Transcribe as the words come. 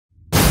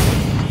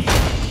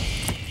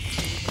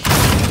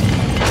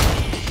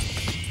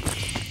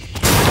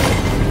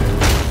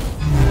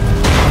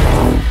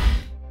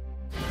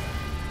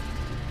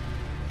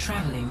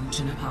Traveling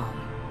to Nepal.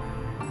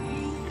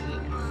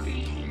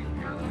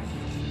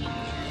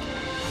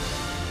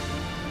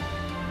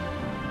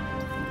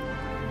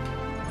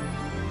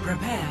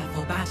 Prepare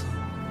for battle.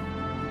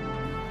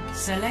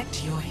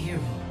 Select your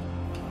hero.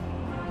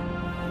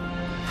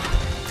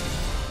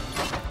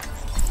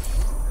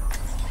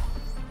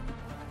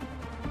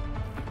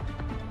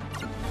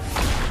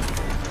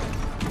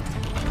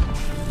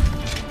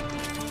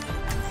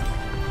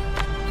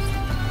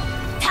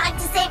 Time to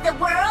save the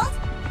world?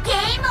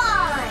 Game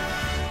on!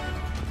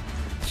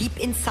 Keep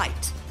in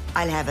sight.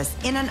 I'll have us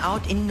in and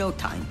out in no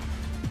time.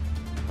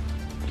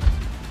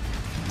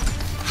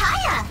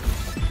 Hiya!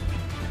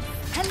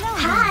 Hello.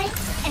 Hi.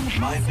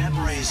 My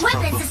memories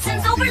Weapon from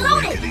systems before the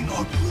overloaded. awakening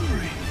are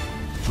blurry,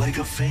 like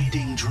a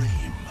fading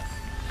dream.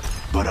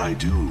 But I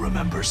do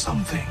remember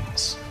some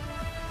things.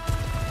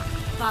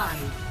 5,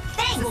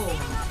 Thanks. 4,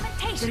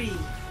 3,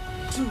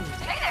 2,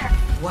 Hey there.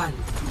 1.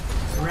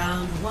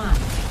 Round 1.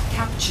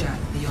 Capture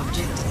the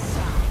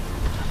objective.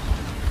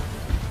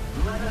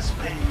 Let us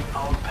pave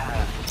our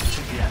path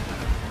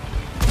together.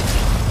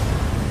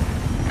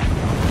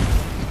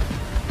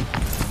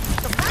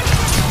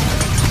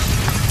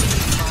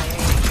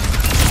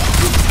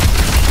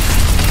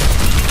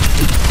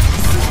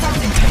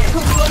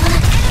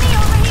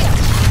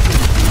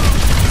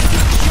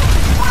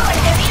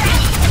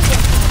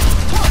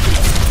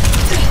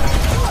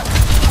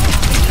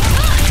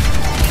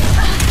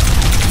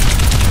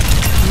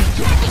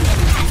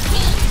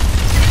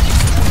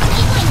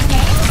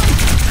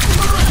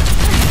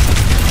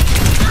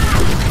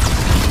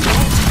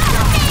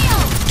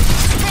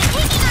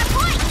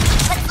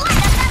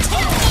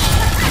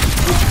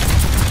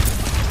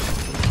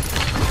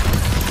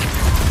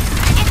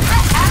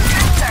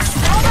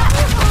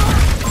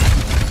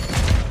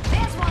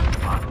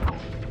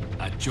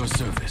 At your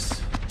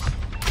service.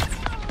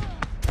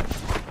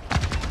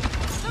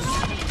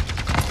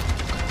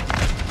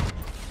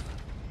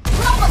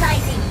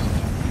 Globalizing!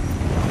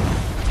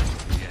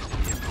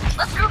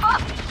 Let's group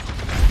up!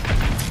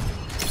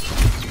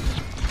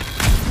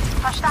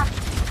 Baştan.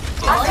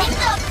 Holding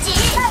up,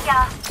 team!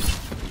 Yeah.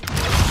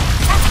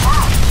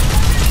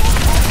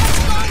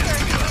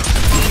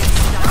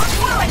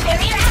 Forward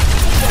barrier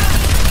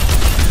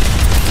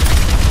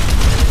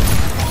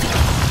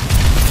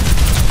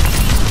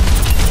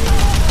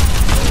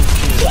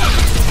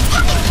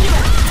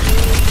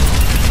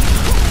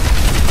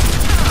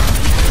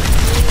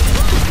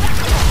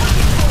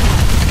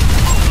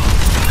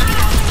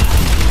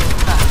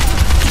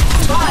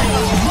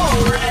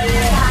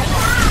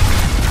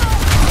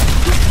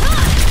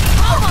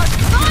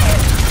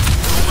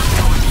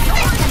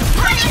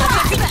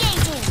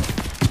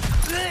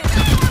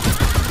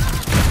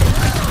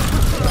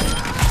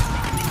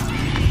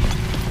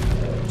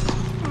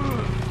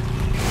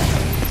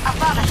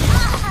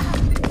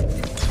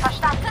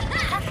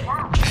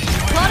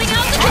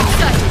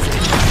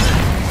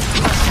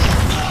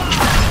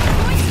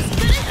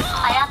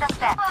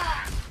activated!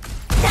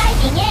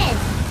 Diving in!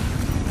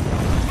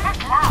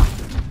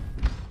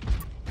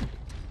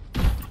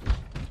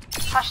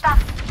 Baştan.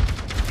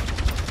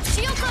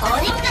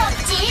 Holding up,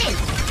 team!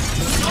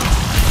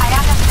 I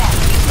understand.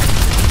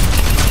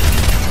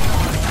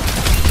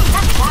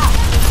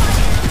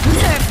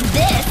 Nerf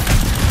this!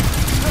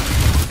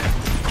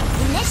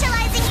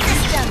 Initializing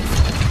systems!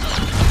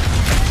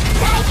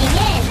 Diving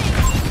in!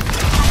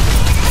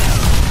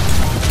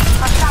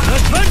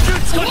 Adventure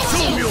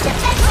Initiate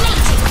defense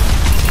matrix!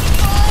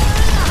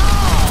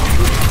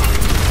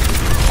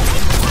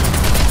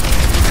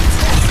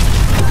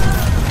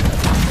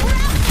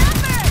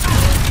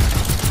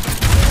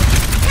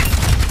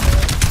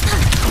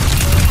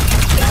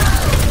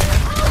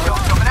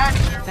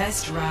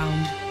 First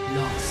round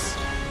lost.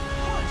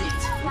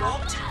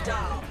 Locked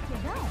down.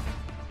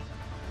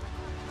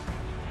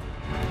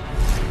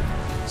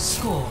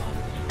 Score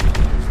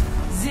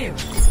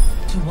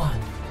 0-1.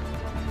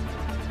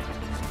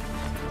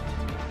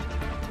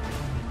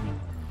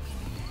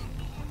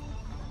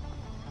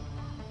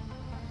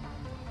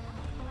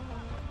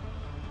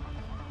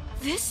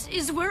 This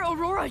is where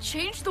Aurora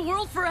changed the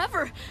world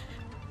forever.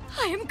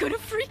 I am gonna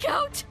freak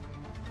out.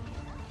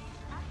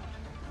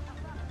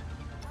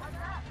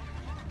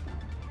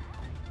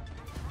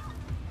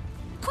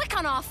 Quick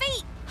on our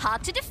feet,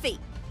 hard to defeat.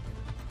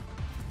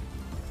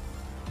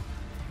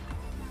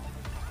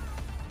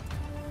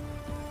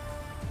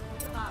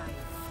 Five,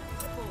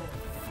 4,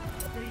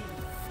 3,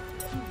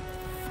 2,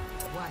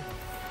 1.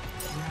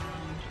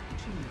 Round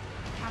 2.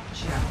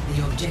 Capture the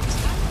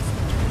objective.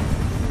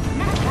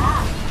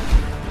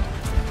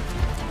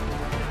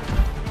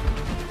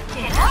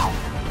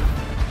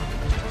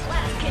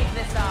 Let's kick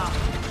this off.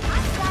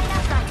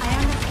 I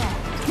understand.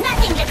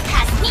 Nothing gets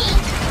past me.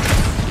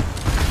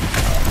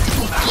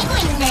 Keep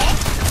Nick.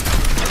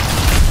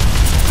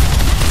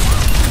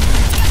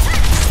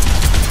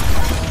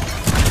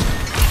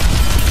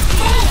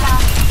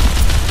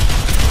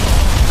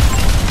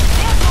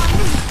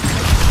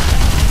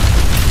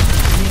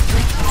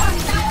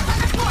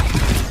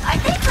 I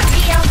think for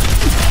real.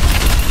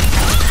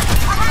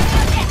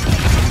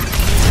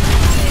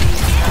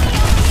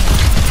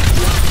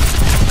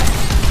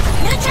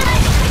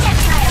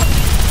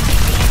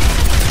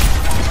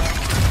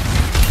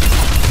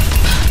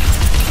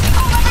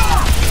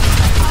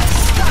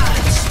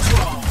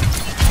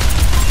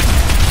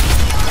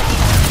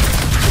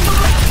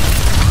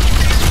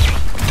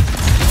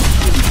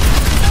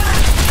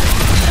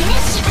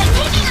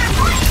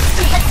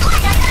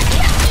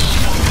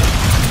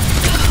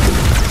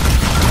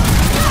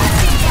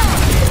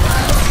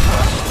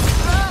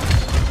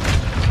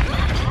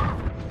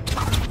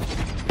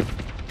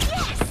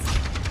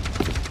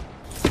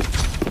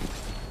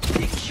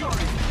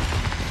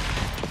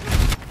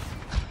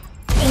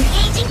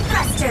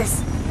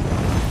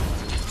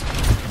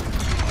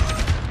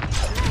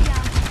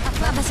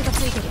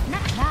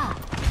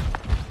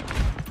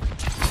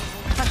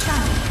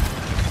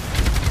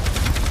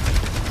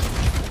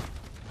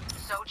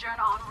 Sojourn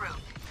en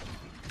route.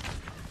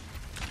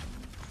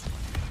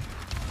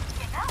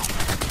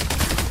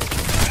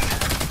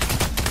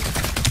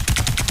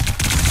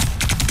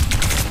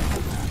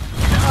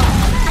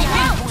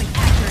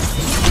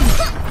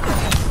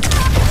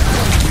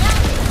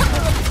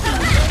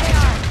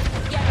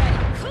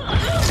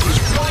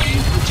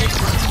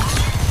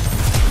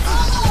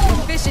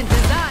 Efficient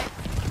design.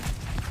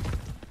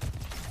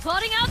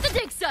 Plotting out the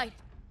dig site.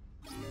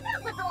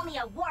 That was only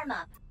a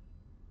warm-up.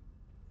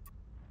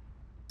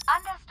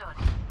 Understood.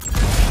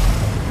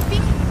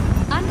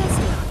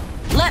 Understood.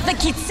 Let the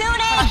Kitsune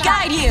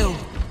guide you!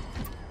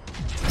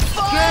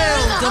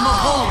 Girl de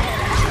Mahal!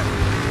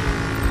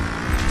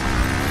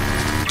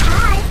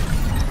 Hi!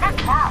 Na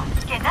klar,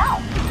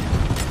 genau.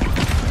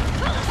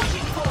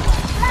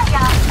 Na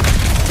ja.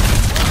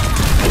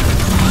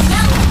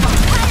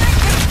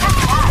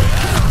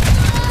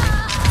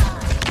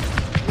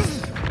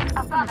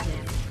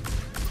 Affirmative.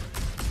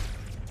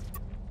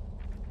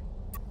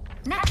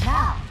 나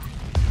klar.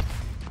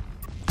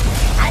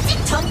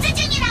 아직 전투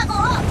중이라고.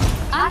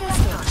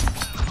 Understood.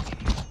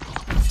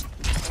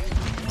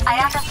 I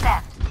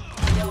understand.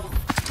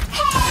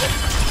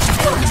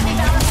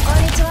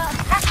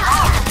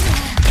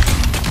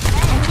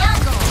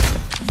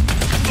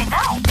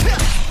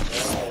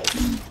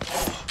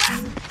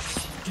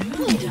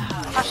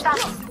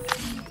 Verstanden.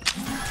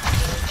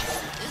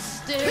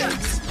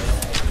 Stinks.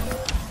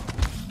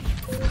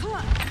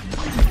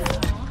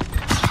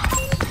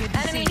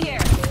 Enemy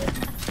here.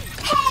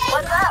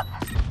 What's up?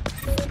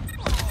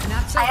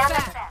 Not so I fast.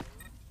 understand.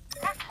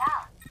 Na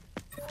klar.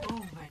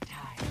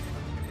 Overtime.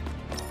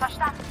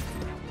 Verstanden.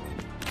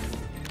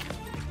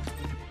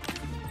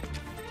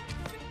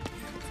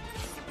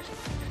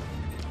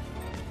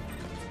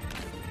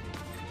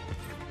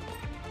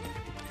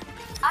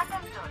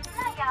 Understood.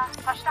 Na ja,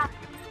 verstanden.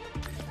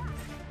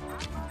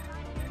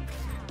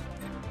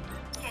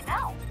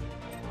 Genau.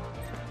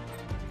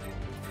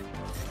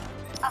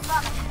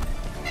 Affirmative.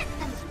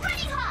 System's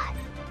running hot.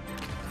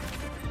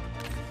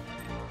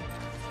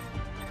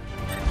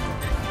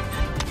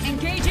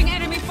 Engaging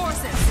enemy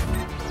forces.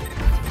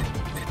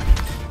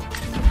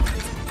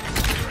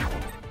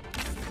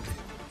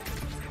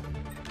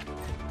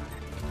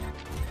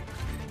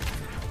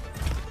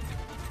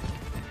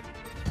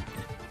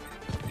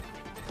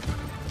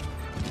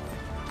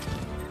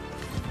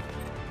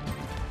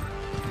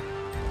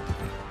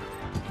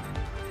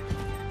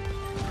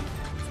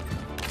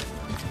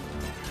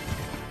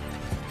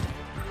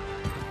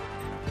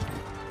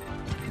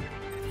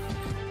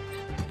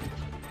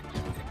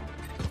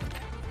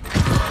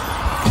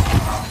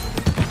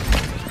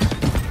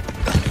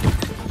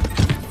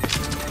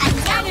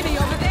 Enemy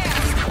over there.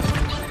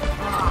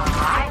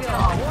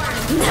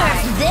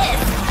 Nerf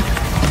this!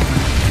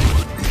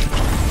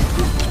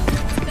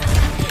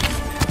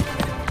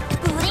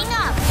 Booting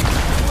up!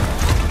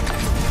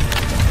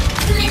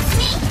 Miss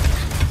me?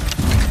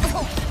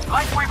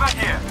 Lightweaver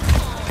here.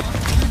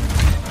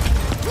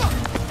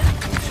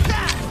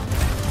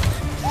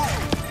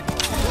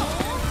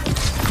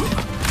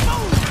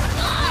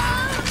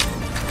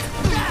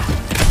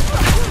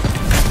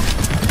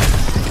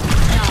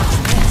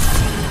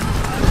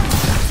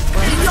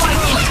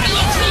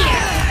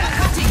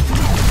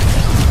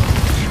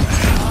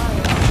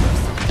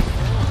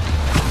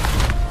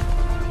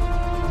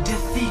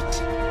 Defeat.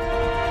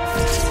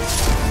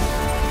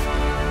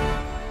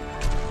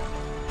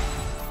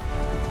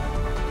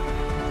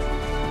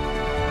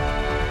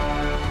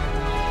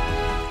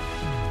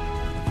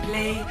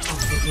 Play of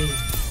the game.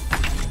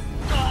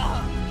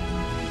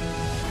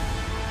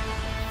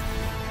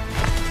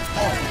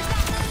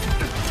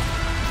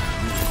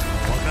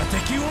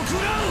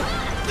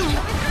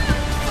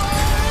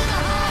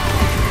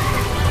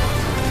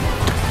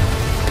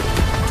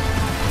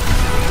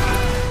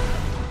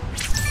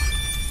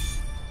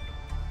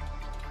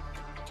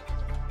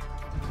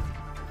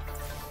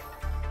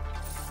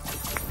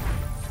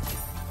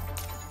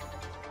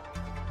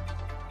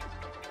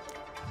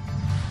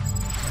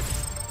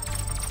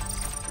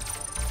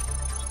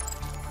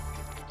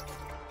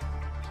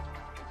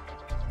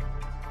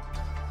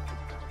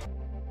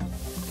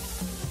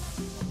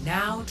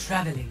 Now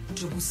traveling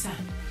to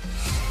Busan.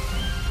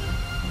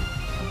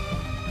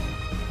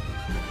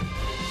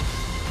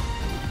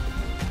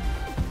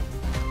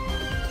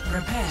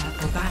 Prepare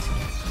for battle.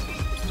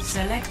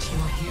 Select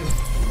your hero.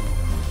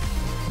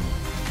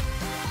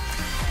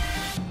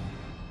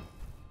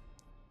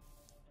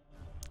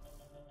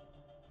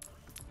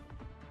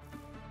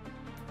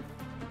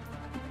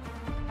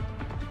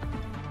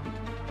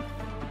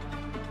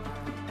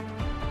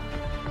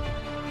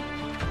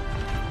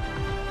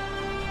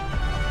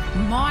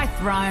 My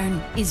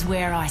throne is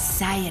where I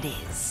say it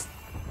is.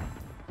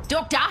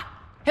 Doctor,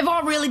 have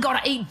I really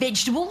got to eat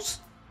vegetables?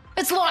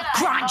 It's like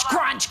crunch,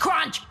 crunch,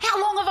 crunch. How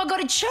long have I got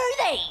to chew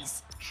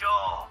these?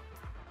 Sure.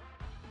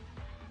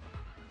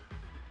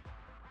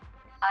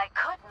 I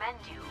could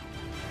mend you,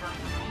 though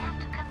you may have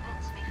to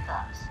convince me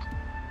first.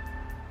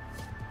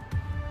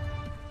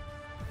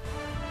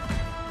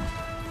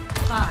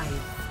 5,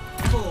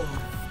 4,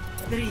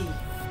 3,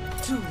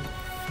 2, 2,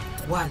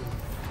 1.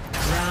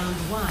 Round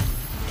 1.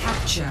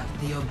 Capture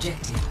the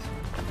objective.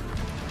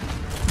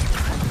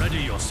 Ready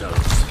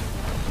yourselves.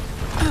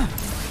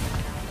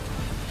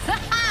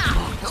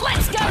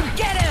 Let's go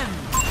get him!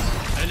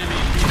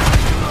 Enemy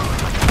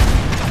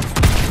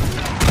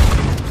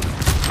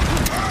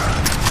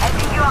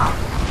Heading you off.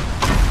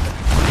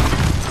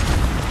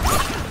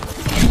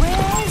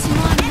 Where's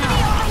my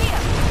Enemy over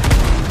here.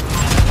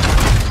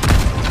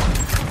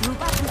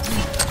 Move up with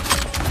me.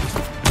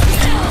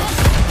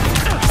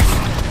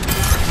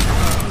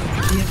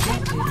 The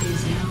objective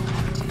is now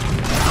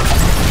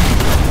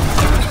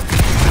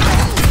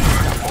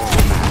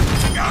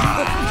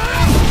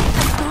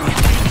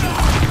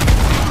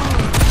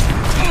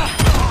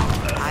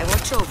I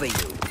watch over you.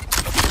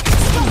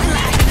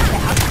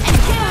 and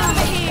get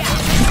over here!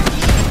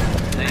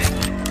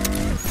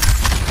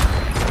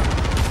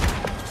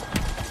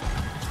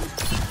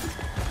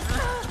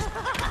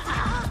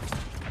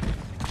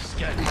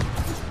 scan.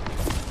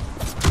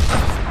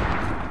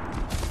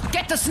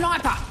 Get the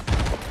sniper!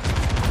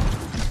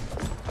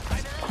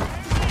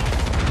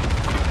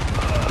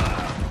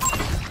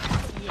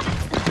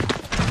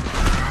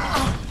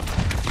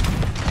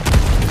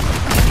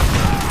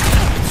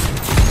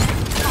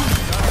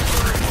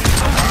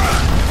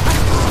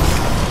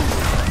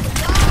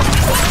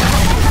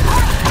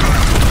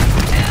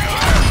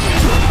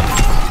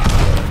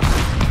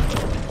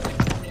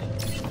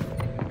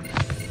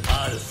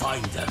 I'll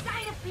find them.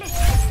 Deine Blitz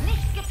ist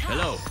nicht getan.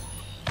 Hello.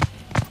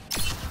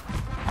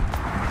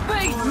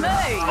 Beat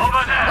me!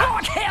 Over there.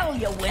 Like hell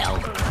you will!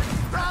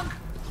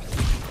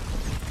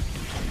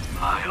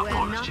 My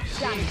apologies.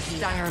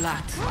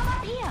 Steyerlat. Move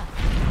up here.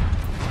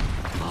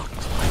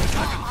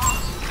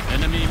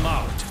 Enemy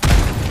marked.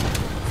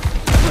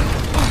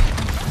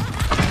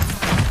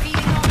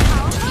 Feeding on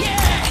power.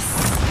 Yes!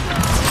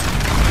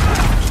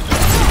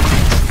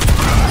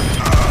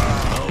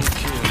 No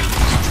kill.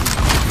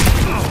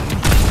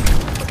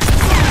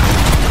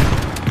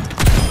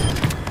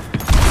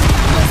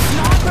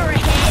 Sniper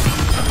ahead!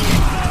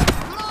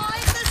 My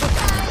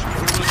mistake.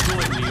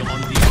 Join me on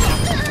the up.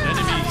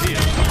 Enemy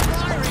here.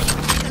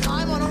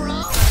 I'm on a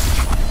roll.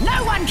 No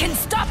one can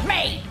stop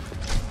me!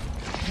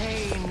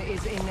 Pain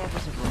is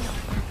inevitable.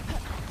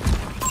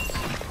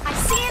 I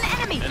see an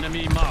enemy.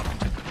 Enemy marked.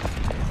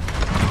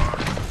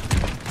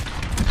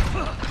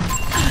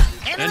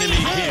 Enemy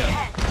here.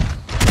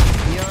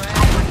 Your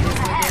end is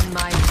within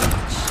my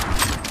reach.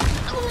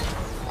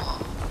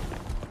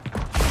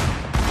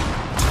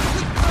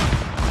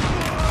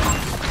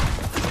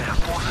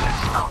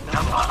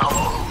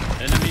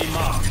 Enemy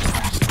marked.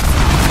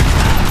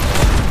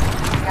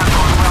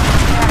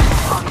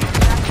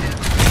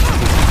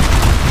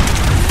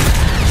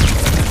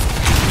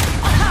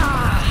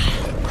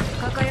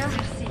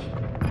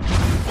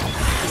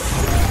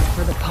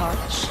 For the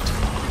parched.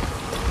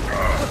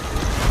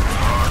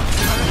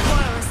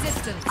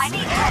 I need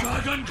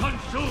help. Dragon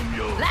consume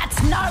you.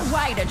 That's no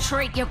way to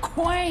treat your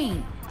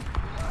queen!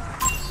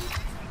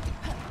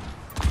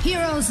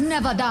 Heroes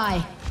never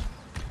die.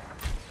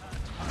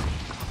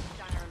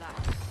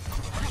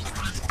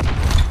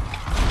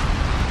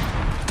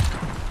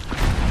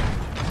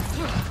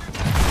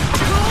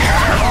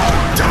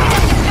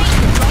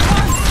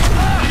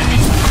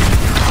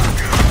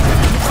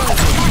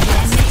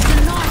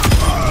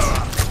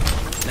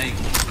 Thank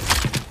you.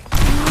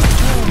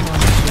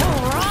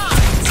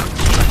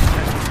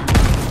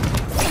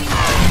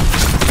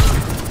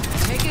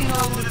 Taking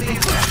hold of the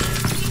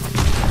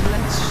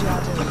Let's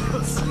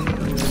shadows.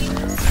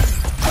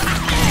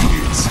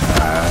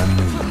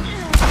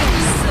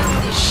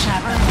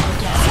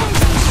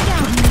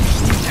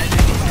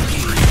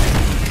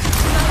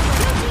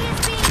 Duty is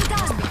being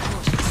done.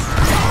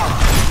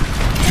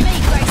 To me,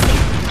 Gracie.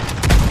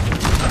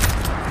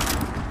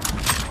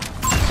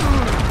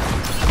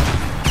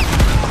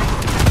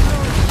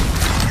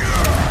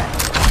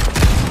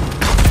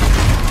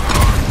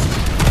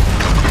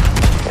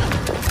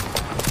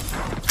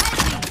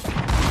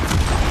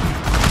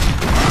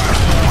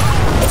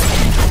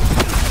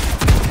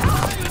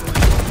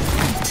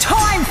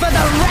 Time for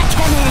the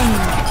reckoning!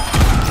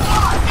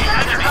 All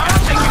hail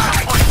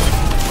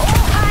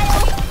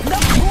the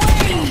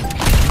Queen!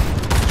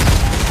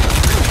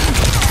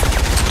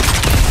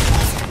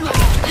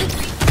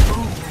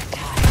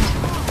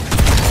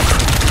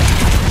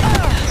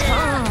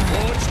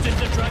 Forged in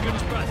the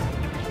dragon's breath.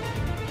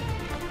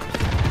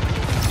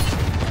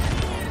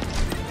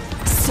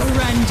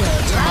 Surrender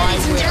to my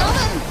Ladies and will.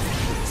 gentlemen,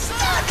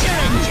 start your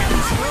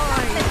engines.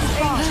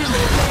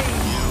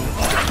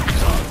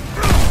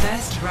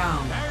 First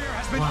round.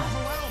 1.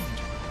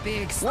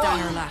 Big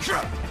Steyerlat.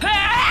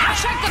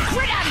 Shake the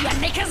grit out of your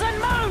knickers and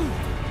move!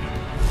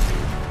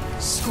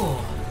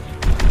 Score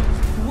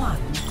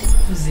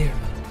 1-0.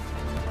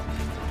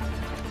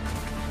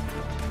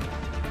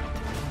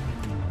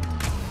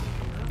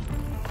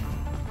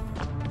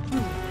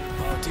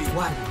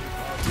 One.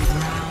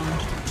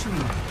 Round 2.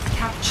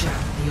 Capture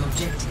the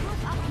objective.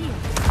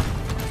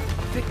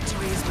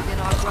 Victory is within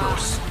our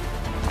grasp.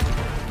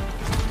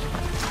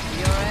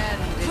 Your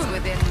end is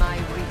within my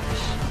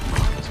reach.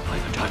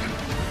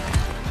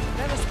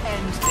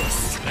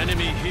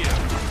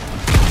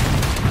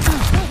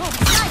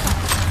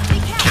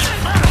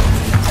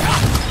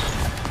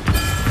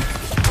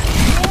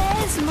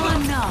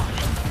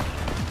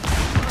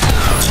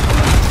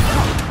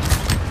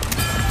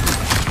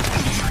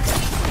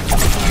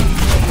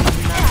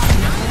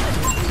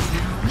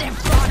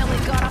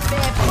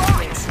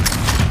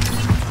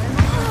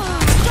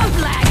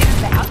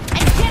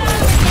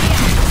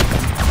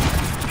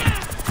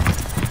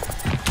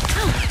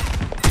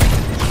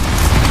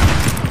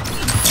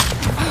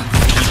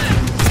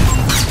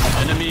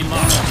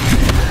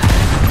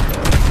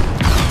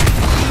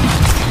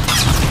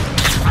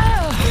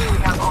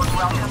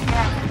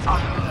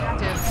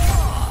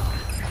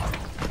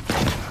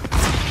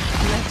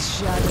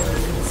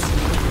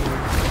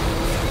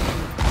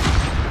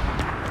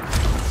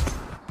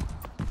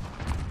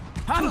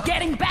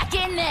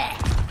 there!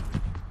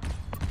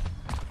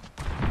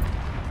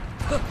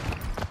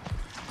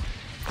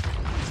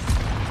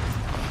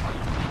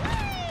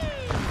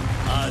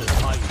 I'll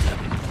find them.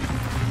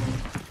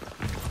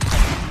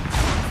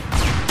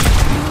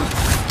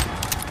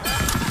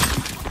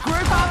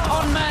 Group up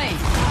on me!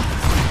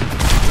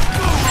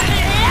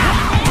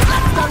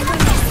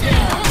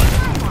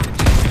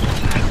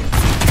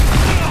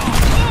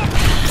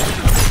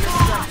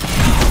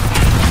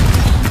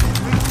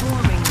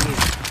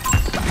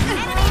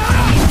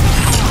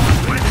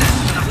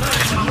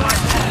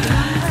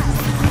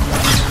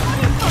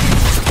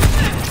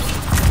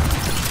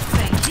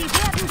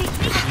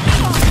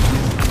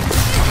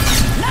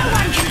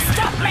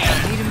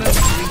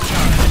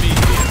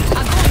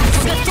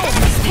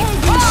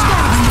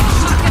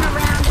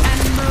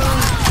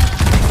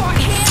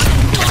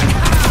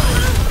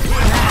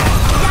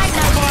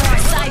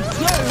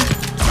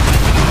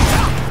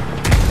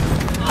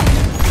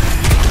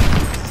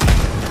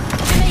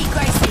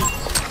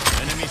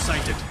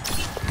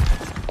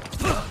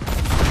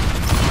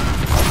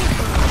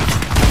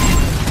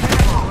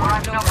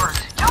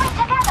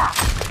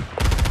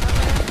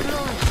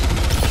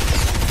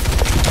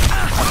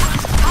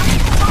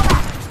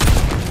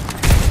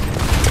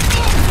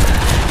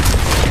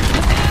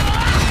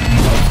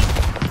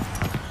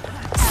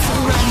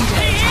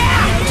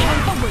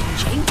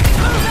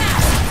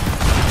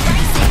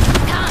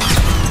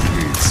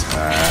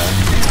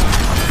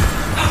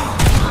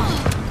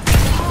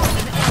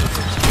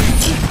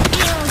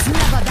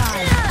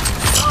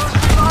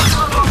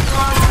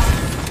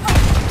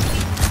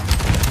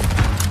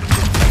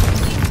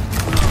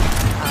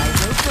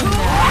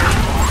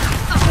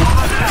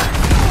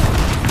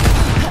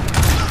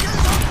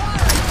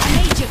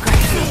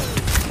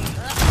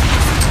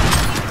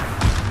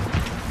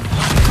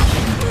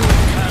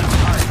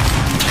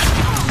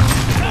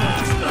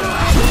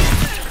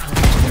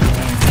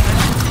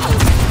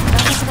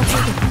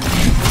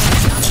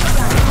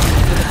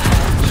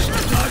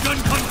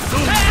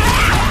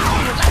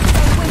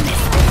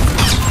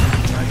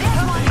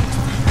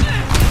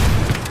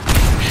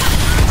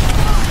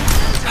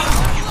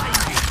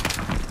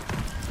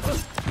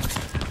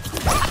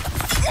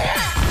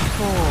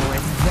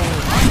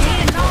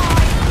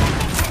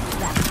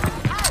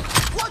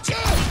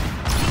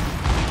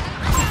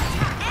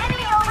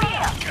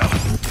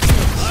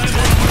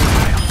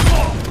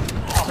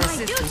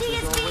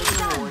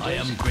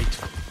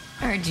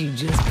 Aren't you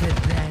just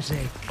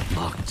pathetic?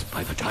 Marked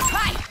by the dragon.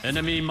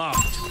 Enemy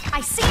marked.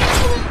 I see it!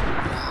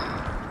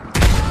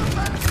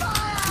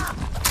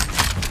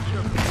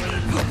 Your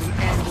pain will be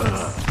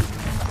endless.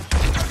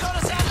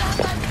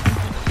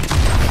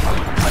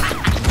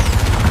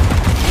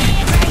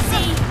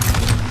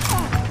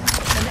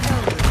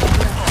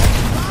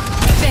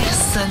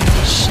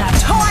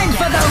 Time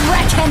for the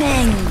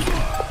reckoning!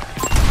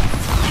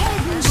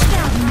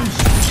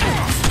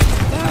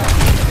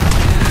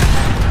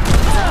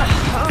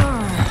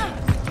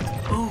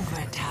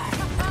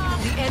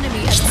 The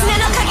enemy is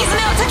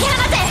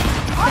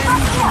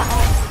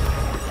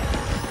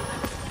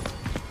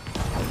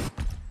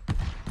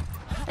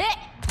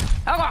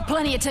I've got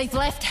plenty of teeth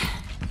left.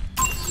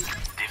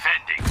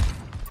 Defending.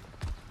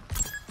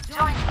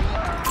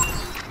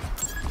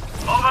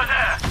 Over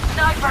there.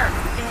 Sniper!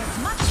 There's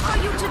much for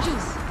you to do.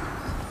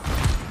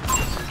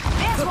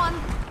 There's one.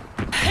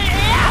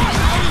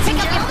 Pick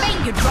up your feet,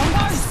 you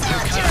drongos!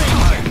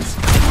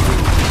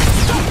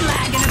 Stop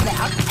lagging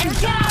about and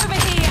get over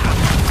here!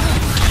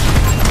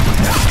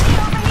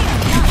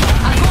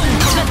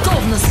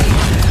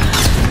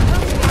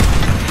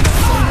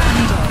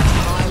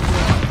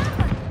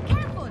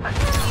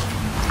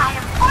 I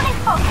am fully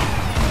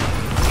focused.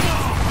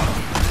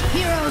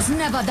 Heroes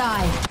never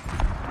die.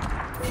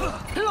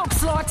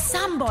 Looks like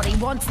somebody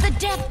wants the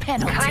death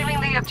penalty.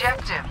 Claiming the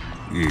objective.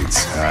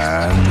 It's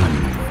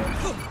time.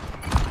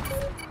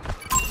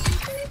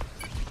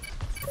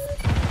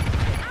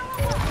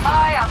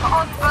 I am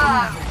on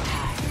burn.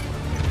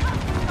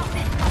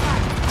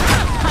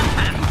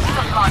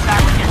 Look like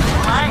that was just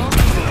right.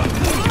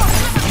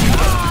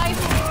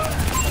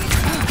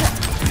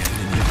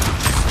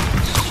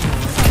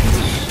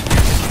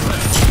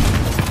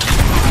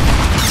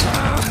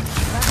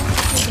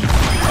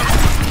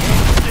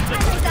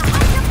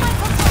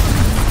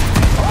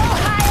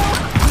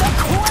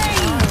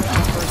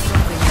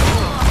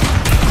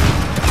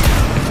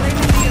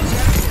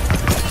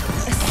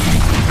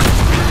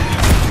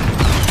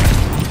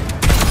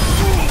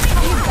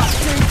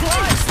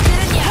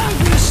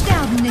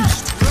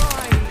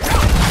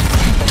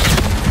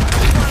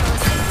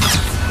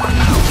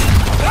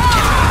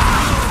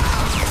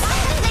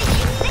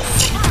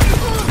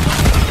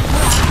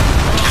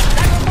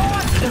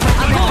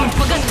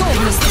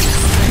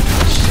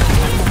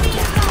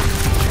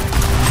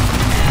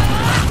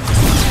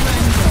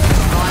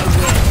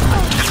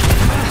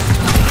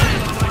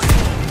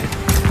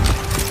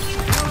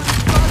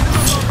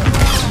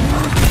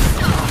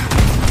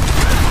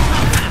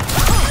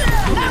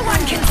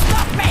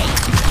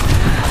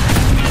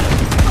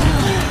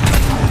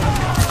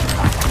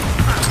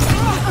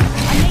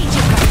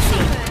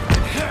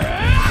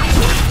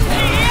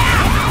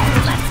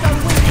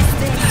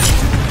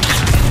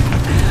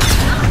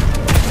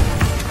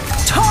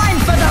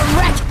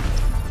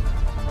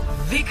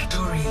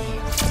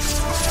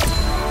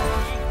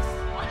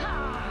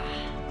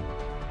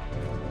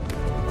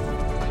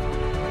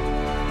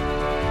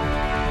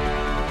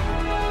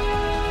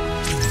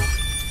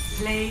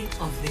 Play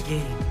of the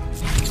game.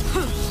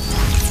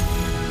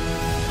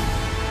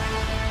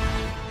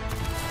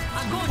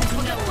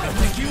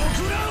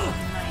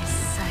 My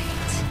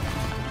sight.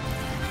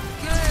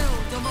 Go,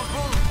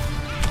 Domovola.